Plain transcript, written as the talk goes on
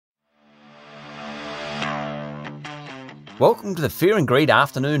Welcome to the Fear and Greed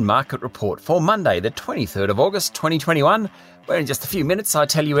Afternoon Market Report for Monday, the 23rd of August 2021, where in just a few minutes I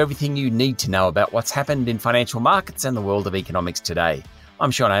tell you everything you need to know about what's happened in financial markets and the world of economics today. I'm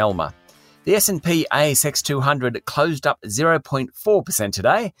Sean Aylmer. The S&P ASX 200 closed up 0.4%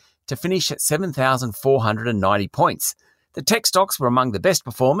 today to finish at 7,490 points. The tech stocks were among the best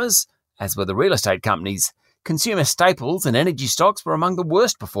performers, as were the real estate companies. Consumer staples and energy stocks were among the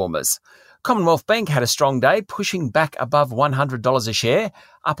worst performers. Commonwealth Bank had a strong day, pushing back above $100 a share,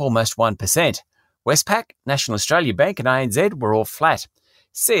 up almost 1%. Westpac, National Australia Bank and ANZ were all flat.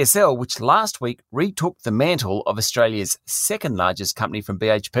 CSL, which last week retook the mantle of Australia's second largest company from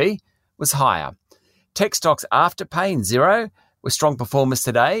BHP, was higher. Tech stocks Afterpay and Xero were strong performers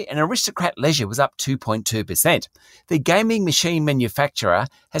today, and Aristocrat Leisure was up 2.2%. The gaming machine manufacturer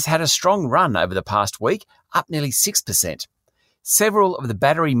has had a strong run over the past week, up nearly 6%. Several of the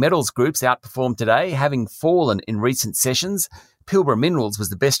battery metals groups outperformed today, having fallen in recent sessions. Pilbara Minerals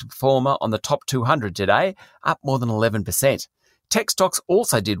was the best performer on the top 200 today, up more than 11%. Tech stocks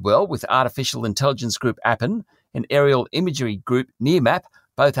also did well, with artificial intelligence group Appen and aerial imagery group Nearmap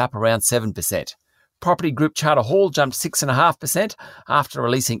both up around 7%. Property group Charter Hall jumped 6.5% after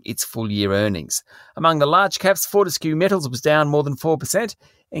releasing its full-year earnings. Among the large caps, Fortescue Metals was down more than 4%,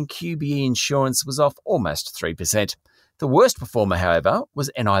 and QBE Insurance was off almost 3%. The worst performer, however,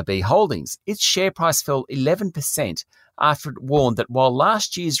 was NIB Holdings. Its share price fell 11% after it warned that while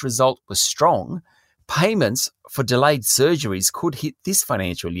last year's result was strong, payments for delayed surgeries could hit this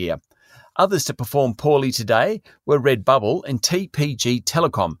financial year. Others to perform poorly today were Redbubble and TPG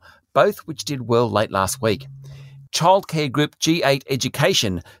Telecom, both which did well late last week. Childcare group G8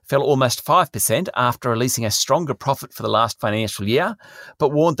 Education fell almost 5% after releasing a stronger profit for the last financial year,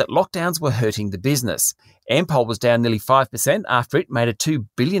 but warned that lockdowns were hurting the business. Ampol was down nearly 5% after it made a $2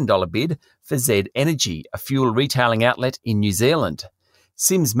 billion bid for Z Energy, a fuel retailing outlet in New Zealand.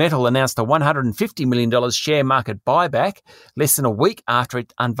 Sims Metal announced a $150 million share market buyback less than a week after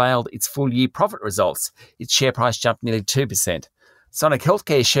it unveiled its full-year profit results. Its share price jumped nearly 2%. Sonic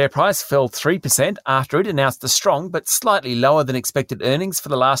Healthcare's share price fell 3% after it announced the strong but slightly lower than expected earnings for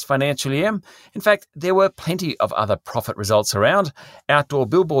the last financial year. In fact, there were plenty of other profit results around. Outdoor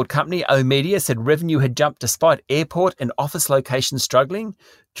billboard company oOh!media said revenue had jumped despite airport and office locations struggling.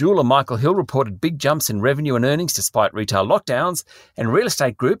 Jeweller Michael Hill reported big jumps in revenue and earnings despite retail lockdowns. And real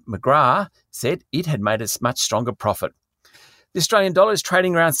estate group McGrath said it had made a much stronger profit. The Australian dollar is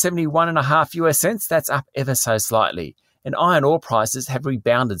trading around 71.5 US cents. That's up ever so slightly. And iron ore prices have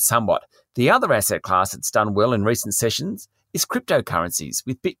rebounded somewhat. The other asset class that's done well in recent sessions is cryptocurrencies,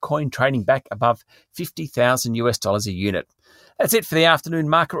 with Bitcoin trading back above $50,000 a unit. That's it for the afternoon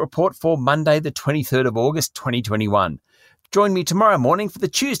market report for Monday, the 23rd of August, 2021. Join me tomorrow morning for the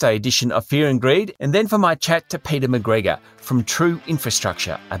Tuesday edition of Fear and Greed, and then for my chat to Peter McGregor from True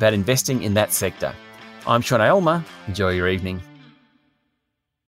Infrastructure about investing in that sector. I'm Sean Aylmer. Enjoy your evening.